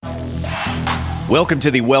Welcome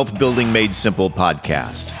to the Wealth Building Made Simple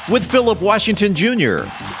podcast with Philip Washington Jr.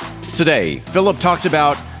 Today, Philip talks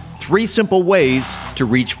about 3 simple ways to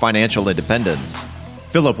reach financial independence.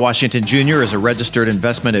 Philip Washington Jr. is a registered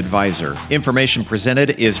investment advisor. Information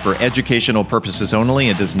presented is for educational purposes only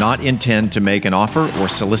and does not intend to make an offer or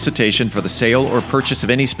solicitation for the sale or purchase of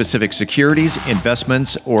any specific securities,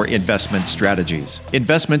 investments, or investment strategies.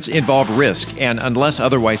 Investments involve risk and, unless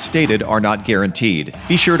otherwise stated, are not guaranteed.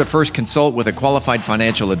 Be sure to first consult with a qualified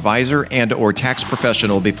financial advisor and/or tax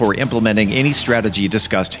professional before implementing any strategy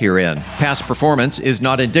discussed herein. Past performance is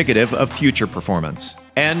not indicative of future performance.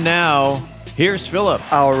 And now, here's Philip.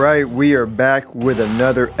 All right, we are back with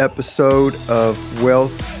another episode of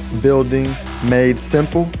Wealth Building Made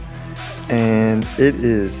Simple, and it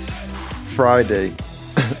is Friday,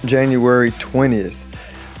 January 20th.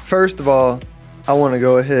 First of all, I want to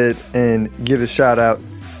go ahead and give a shout out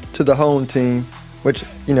to the home team, which,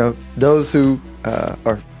 those who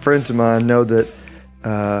are friends of mine know that,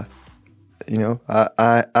 I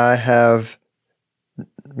have,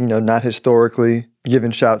 not historically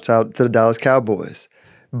giving shouts out to the Dallas Cowboys.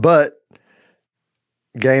 But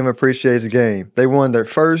game appreciates game. They won their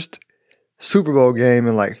first Super Bowl game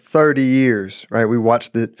in like 30 years, right? We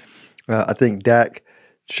watched it. I think Dak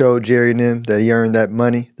showed Jerry and them that he earned that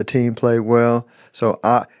money. The team played well. So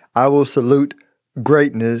I will salute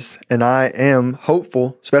greatness, and I am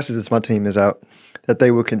hopeful, especially since my team is out, that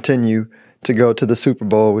they will continue to go to the Super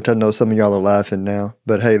Bowl, which I know some of y'all are laughing now.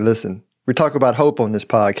 But hey, listen. We talk about hope on this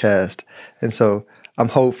podcast, and so I'm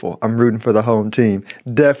hopeful. I'm rooting for the home team.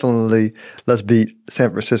 Definitely, let's beat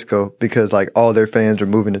San Francisco because all their fans are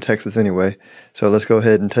moving to Texas anyway. So let's go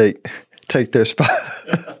ahead and take their spot.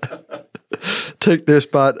 Take their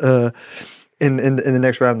spot in the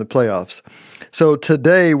next round of the playoffs. So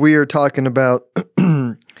today we are talking about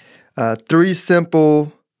 3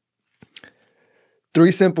 simple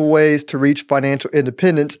ways to reach financial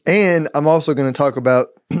independence, and I'm also going to talk about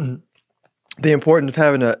the importance of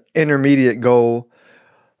having an intermediate goal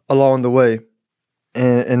along the way.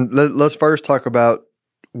 And let's first talk about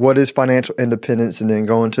what is financial independence and then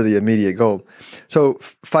go into the immediate goal. So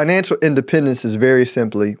financial independence is very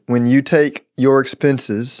simply when you take your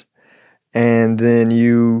expenses and then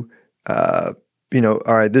you, all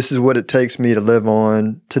right, this is what it takes me to live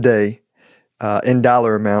on today in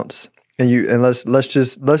dollar amounts. And let's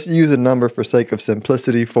use a number for sake of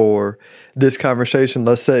simplicity for this conversation.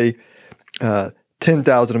 Let's say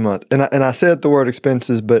 $10,000 a month. And I said the word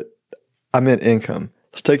expenses, but I meant income.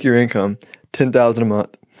 Let's take your income, $10,000 a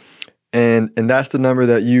month. And that's the number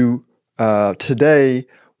that you today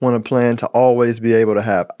want to plan to always be able to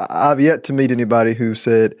have. I've yet to meet anybody who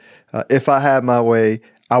said, if I had my way,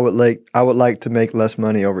 I would like to make less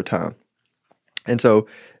money over time. And so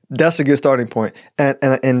that's a good starting point.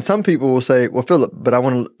 And some people will say, well, Philip, but I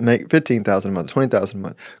want to make $15,000 a month, $20,000 a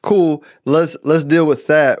month. Cool. Let's deal with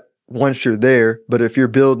that once you're there. But if you're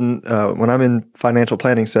building, when I'm in financial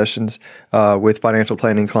planning sessions with financial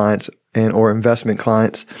planning clients or investment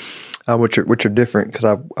clients, which are different because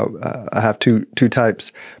I have two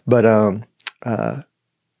types. But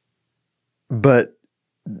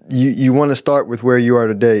you want to start with where you are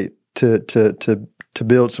today to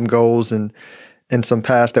build some goals and some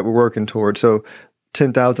paths that we're working towards. So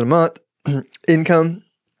 $10,000 a month income.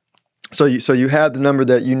 So you have the number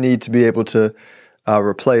that you need to be able to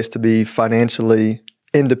replace to be financially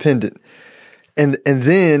independent. And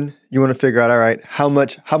then you want to figure out, all right, how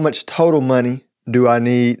much total money do I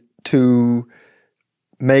need to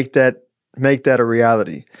make that a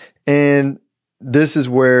reality? And this is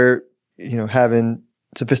where, having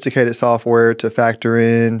sophisticated software to factor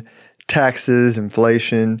in taxes,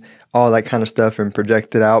 inflation, all that kind of stuff and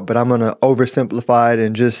project it out. But I'm going to oversimplify it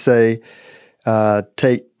and just say,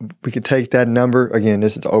 we could take that number. Again,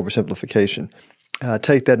 this is oversimplification.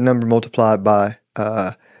 Take that number multiplied by,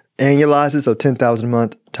 annualize it. So $10,000 a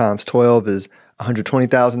month times 12 is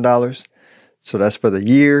 $120,000. So that's for the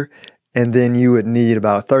year. And then you would need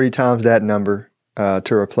about 30 times that number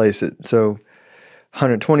to replace it. So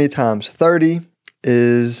 120 times 30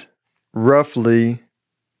 is roughly,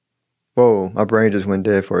 whoa, my brain just went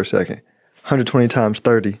dead for a second. 120 times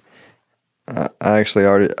 30. I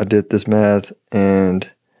did this math and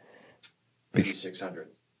 5,600.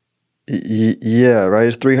 Yeah, right.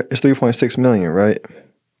 It's 3.6 million, right?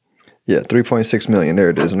 Yeah, 3.6 million. There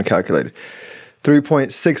it is on the calculator.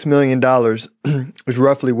 $3.6 million is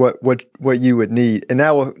roughly what you would need, and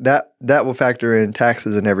that will factor in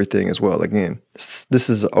taxes and everything as well. Again, this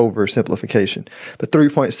is oversimplification, but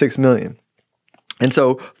 $3.6 million. And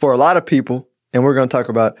so for a lot of people, and we're going to talk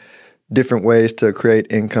about different ways to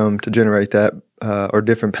create income to generate that, or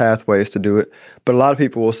different pathways to do it. But a lot of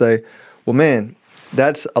people will say, well, man,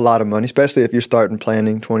 that's a lot of money, especially if you're starting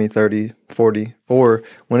planning 20, 30, 40, or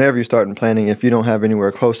whenever you're starting planning, if you don't have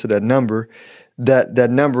anywhere close to that number, that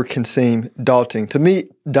number can seem daunting. To me,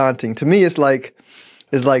 it's like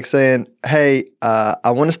saying, hey,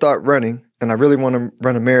 I want to start running and I really want to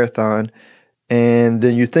run a marathon. And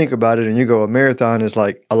then you think about it and you go, a marathon is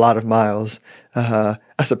like a lot of miles.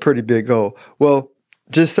 That's a pretty big goal. Well,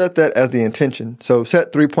 just set that as the intention. So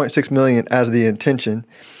set 3.6 million as the intention.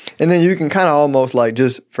 And then you can kind of almost like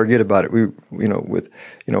just forget about it. With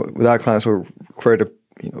our clients, we'll create a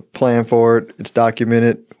plan for it. It's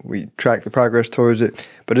documented. We track the progress towards it.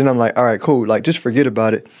 But then I'm like, all right, cool. Like just forget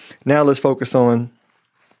about it. Now let's focus on,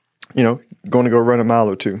 going to go run a mile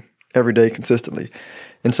or two every day consistently.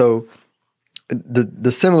 And so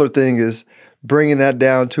the similar thing is bringing that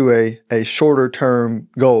down to a shorter term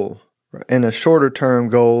goal. And a shorter term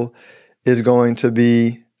goal is going to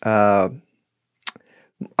be, I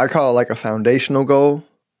call it like a foundational goal.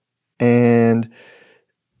 And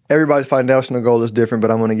everybody's foundational goal is different,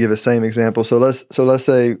 but I'm going to give the same example. So let's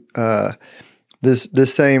say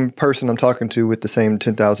this same person I'm talking to with the same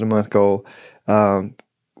 $10,000 a month goal,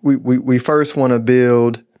 we first want to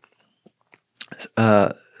build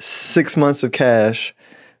 6 months of cash,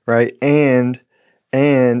 right? And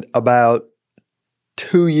about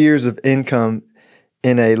 2 years of income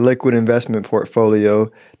in a liquid investment portfolio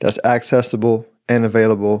that's accessible and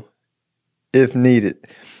available if needed.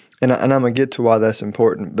 And I'm gonna get to why that's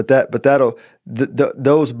important. But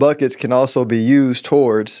those buckets can also be used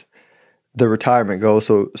towards the retirement goal.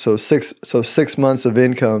 So 6 months of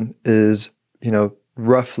income is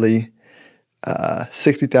roughly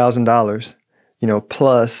 $60,000.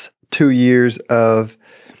 Plus 2 years of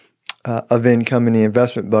income in the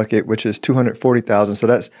investment bucket, which is $240,000. So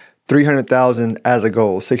that's $300,000 as a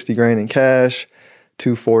goal. $60,000 in cash,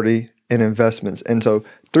 $240,000 in investments, and so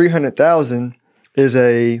 $300,000 is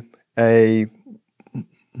a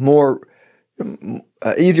more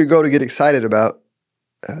easier goal to get excited about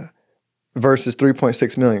versus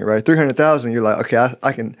 3.6 million. Right, 300,000. You're like, okay,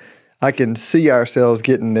 I can see ourselves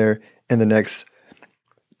getting there in the next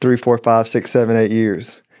 3, 4, 5, 6, 7, 8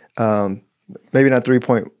 years. Maybe not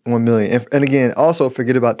 3.1 million. And again, also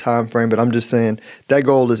forget about time frame, but I'm just saying that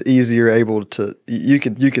goal is easier you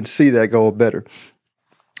can see that goal better.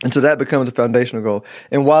 And so that becomes a foundational goal.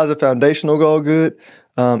 And why is a foundational goal good?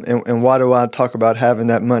 And why do I talk about having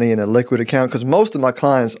that money in a liquid account? Because most of my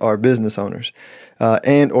clients are business owners,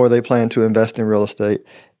 or they plan to invest in real estate.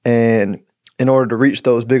 And in order to reach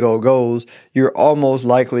those big old goals, you're almost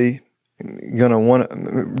likely gonna want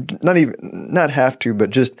to, not have to, but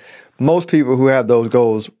just most people who have those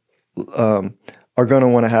goals are going to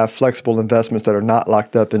want to have flexible investments that are not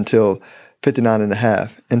locked up until 59 and a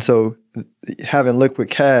half. And so having liquid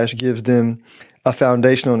cash gives them a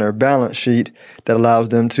foundation on their balance sheet that allows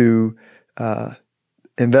them to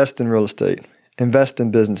invest in real estate, invest in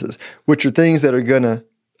businesses, which are things that are going to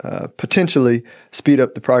potentially speed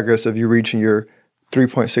up the progress of you reaching your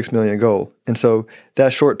 3.6 million goal. And so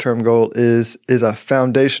that short-term goal is a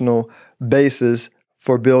foundational basis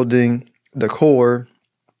for building the core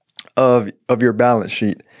of your balance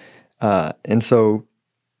sheet. And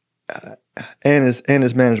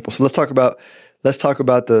is manageable. So let's talk about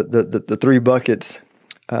the three buckets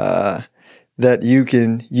that you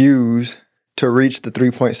can use to reach the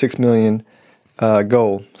 3.6 million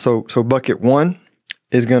goal. So bucket one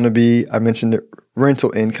is going to be, I mentioned it,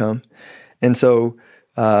 rental income. And so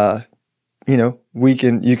you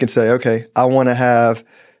can say, okay, I want to have,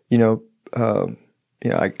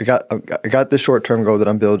 I got this short-term goal that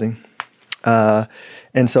I'm building.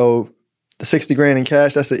 And so the $60,000 in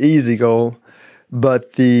cash, that's an easy goal,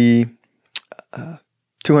 but the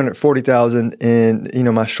 $240,000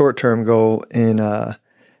 in, my short-term goal in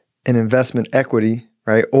investment equity,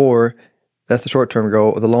 right? Or that's the short-term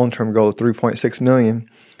goal, or the long-term goal of 3.6 million.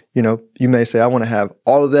 You may say, I want to have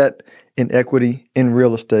all of that in equity in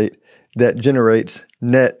real estate that generates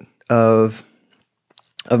net of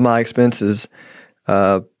my expenses,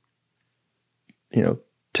 $10,000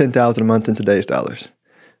 a month in today's dollars,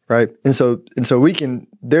 right? And so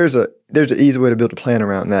there's an easy way to build a plan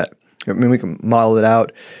around that. I mean, we can model it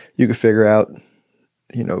out. You can figure out,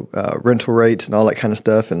 rental rates and all that kind of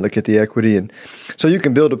stuff, and look at the equity, and so you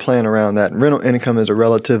can build a plan around that. And rental income is a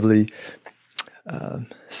relatively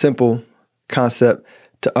simple concept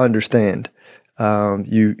to understand.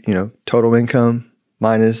 Total income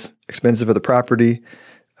minus expenses of the property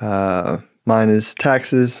minus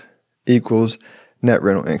taxes equals net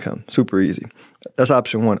rental income. Super easy. That's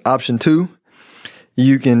option one. Option two,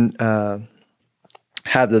 you can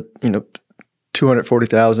have the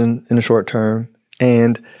 240,000 in the short term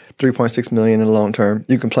and 3.6 million in the long term.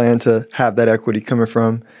 You can plan to have that equity coming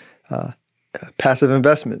from passive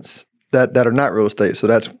investments that are not real estate. So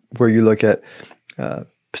that's where you look at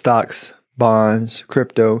stocks, bonds,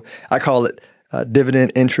 crypto. I call it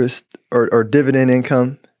dividend interest or dividend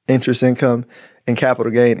income, interest income, and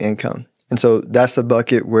capital gain income. And so that's a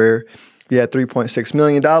bucket where you had $3.6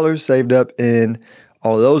 million saved up in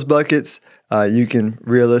all of those buckets. You can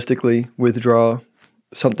realistically withdraw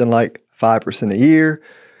something like 5% a year,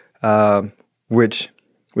 which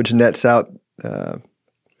nets out a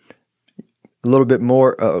bit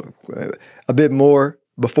more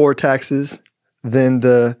before taxes than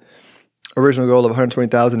the original goal of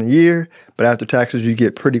 $120,000 a year. But after taxes, you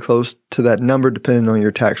get pretty close to that number, depending on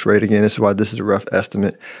your tax rate. Again, this is why this is a rough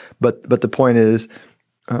estimate. But the point is,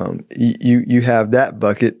 you have that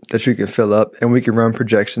bucket that you can fill up, and we can run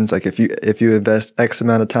projections. Like if you invest X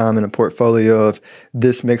amount of time in a portfolio of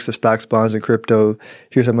this mix of stocks, bonds, and crypto,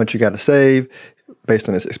 here's how much you got to save based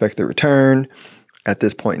on its expected return at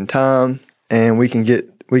this point in time, and we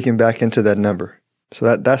can back into that number.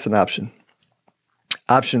 So that's an option.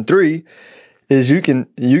 Option 3 is you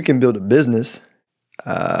can build a business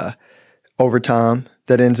over time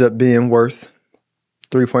that ends up being worth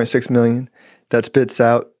 $3.6 million. That spits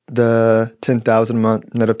out the $10,000 a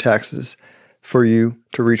month net of taxes for you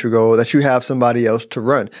to reach your goal that you have somebody else to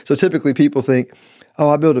run. So typically people think, oh,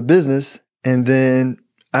 I build a business and then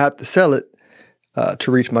I have to sell it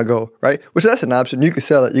to reach my goal, right? Which that's an option. You can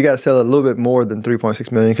sell it. You got to sell it a little bit more than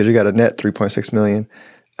 $3.6 million because you got a net $3.6 million,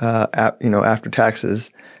 after taxes.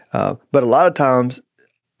 But a lot of times,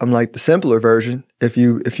 I'm like the simpler version. If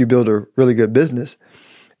you build a really good business,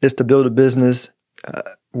 is to build a business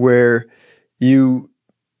where you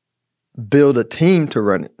build a team to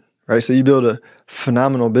run it, right? So you build a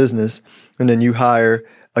phenomenal business and then you hire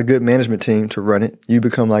a good management team to run it. You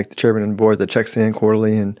become like the chairman of the board that checks in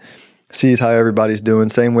quarterly and sees how everybody's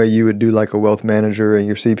doing. Same way you would do like a wealth manager and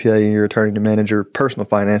your CPA and your attorney to manage your personal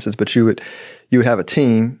finances, but you would have a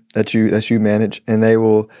team that you manage, and they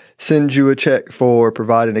will send you a check for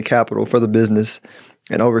providing the capital for the business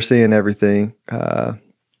and overseeing everything.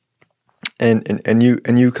 And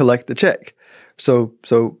you collect the check. So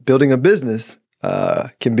building a business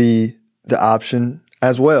can be the option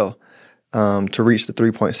as well to reach the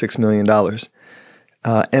 $3.6 million.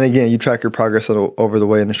 And again, you track your progress over the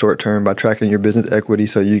way in the short term by tracking your business equity,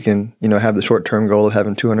 so you can have the short term goal of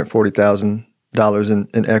having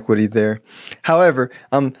 $240,000 in equity there. However,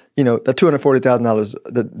 the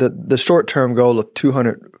 $240,000, the short term goal of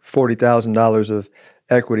 $240,000 of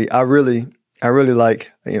equity, I really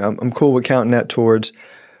like. I'm cool with counting that towards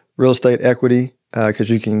real estate equity because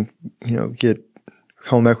you can get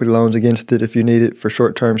home equity loans against it if you need it for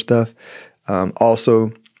short term stuff.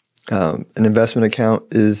 Also, an investment account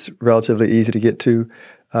is relatively easy to get to.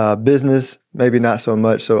 Business, maybe not so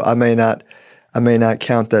much. So I may not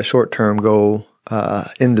count that short term goal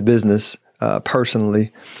in the business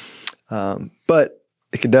personally, but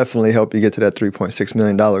it could definitely help you get to that $3.6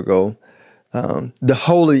 million goal. The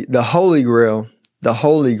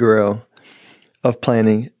holy grail of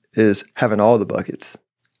planning is having all the buckets.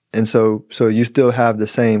 And so you still have the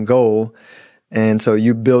same goal. And so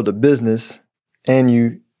you build a business and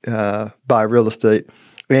you buy real estate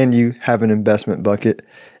and you have an investment bucket.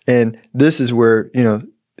 And this is where,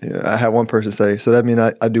 I had one person say, so that means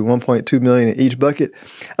I do 1.2 million in each bucket.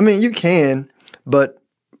 I mean, you can, but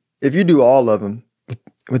if you do all of them,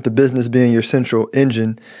 with the business being your central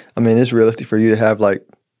engine, I mean, it's realistic for you to have like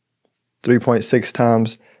 3.6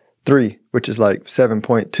 times 3, which is like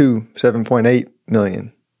 7.8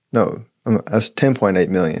 million. No, that's 10.8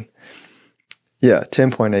 million. Yeah,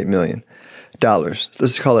 $10.8 million. Let's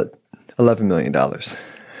just call it $11 million.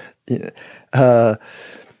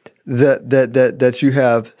 That you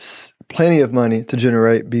have plenty of money to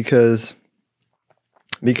generate because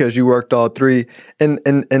you worked all three, and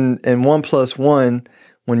 1 + 1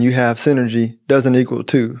 when you have synergy doesn't equal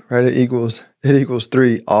 2, right? It equals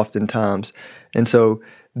 3 oftentimes, and so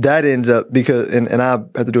that ends up because and I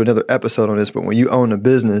have to do another episode on this, but when you own a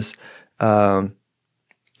business,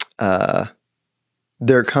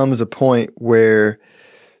 there comes a point where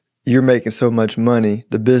you're making so much money,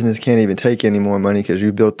 the business can't even take any more money because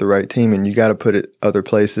you built the right team and you got to put it other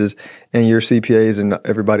places. And your CPAs and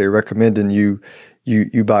everybody are recommending you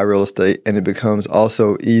buy real estate. And it becomes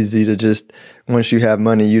also easy to just, once you have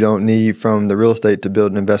money you don't need from the real estate, to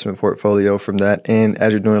build an investment portfolio from that. And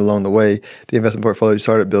as you're doing it along the way, the investment portfolio you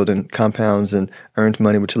started building compounds and earns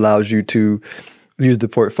money, which allows you to use the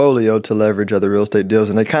portfolio to leverage other real estate deals.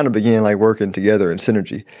 And they kind of began like working together in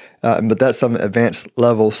synergy. But that's some advanced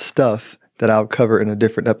level stuff that I'll cover in a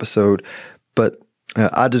different episode. But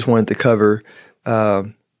I just wanted to cover,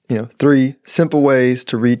 3 simple ways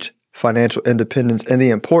to reach financial independence and the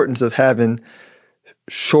importance of having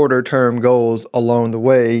shorter term goals along the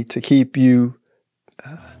way to keep you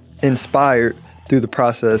inspired through the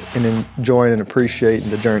process and enjoying and appreciating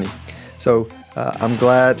the journey. So I'm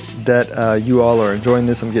glad that you all are enjoying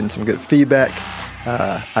this. I'm getting some good feedback.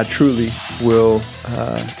 I truly will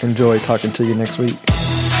enjoy talking to you next week.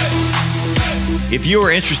 If you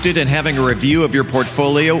are interested in having a review of your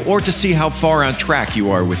portfolio or to see how far on track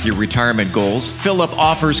you are with your retirement goals, Philip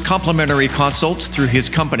offers complimentary consults through his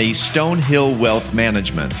company, Stonehill Wealth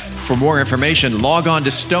Management. For more information, log on to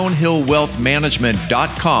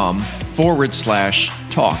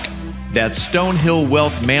stonehillwealthmanagement.com/talk. That's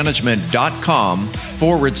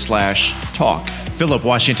stonehillwealthmanagement.com/talk. Philip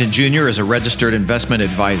Washington Jr. is a registered investment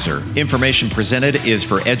advisor. Information presented is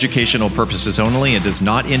for educational purposes only and does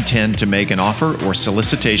not intend to make an offer or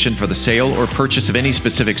solicitation for the sale or purchase of any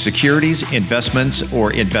specific securities, investments,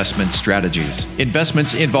 or investment strategies.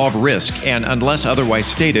 Investments involve risk and, unless otherwise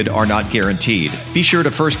stated, are not guaranteed. Be sure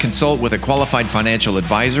to first consult with a qualified financial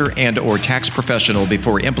advisor and/or tax professional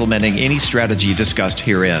before implementing any strategy discussed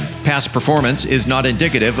herein. Past performance is not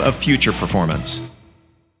indicative of future performance.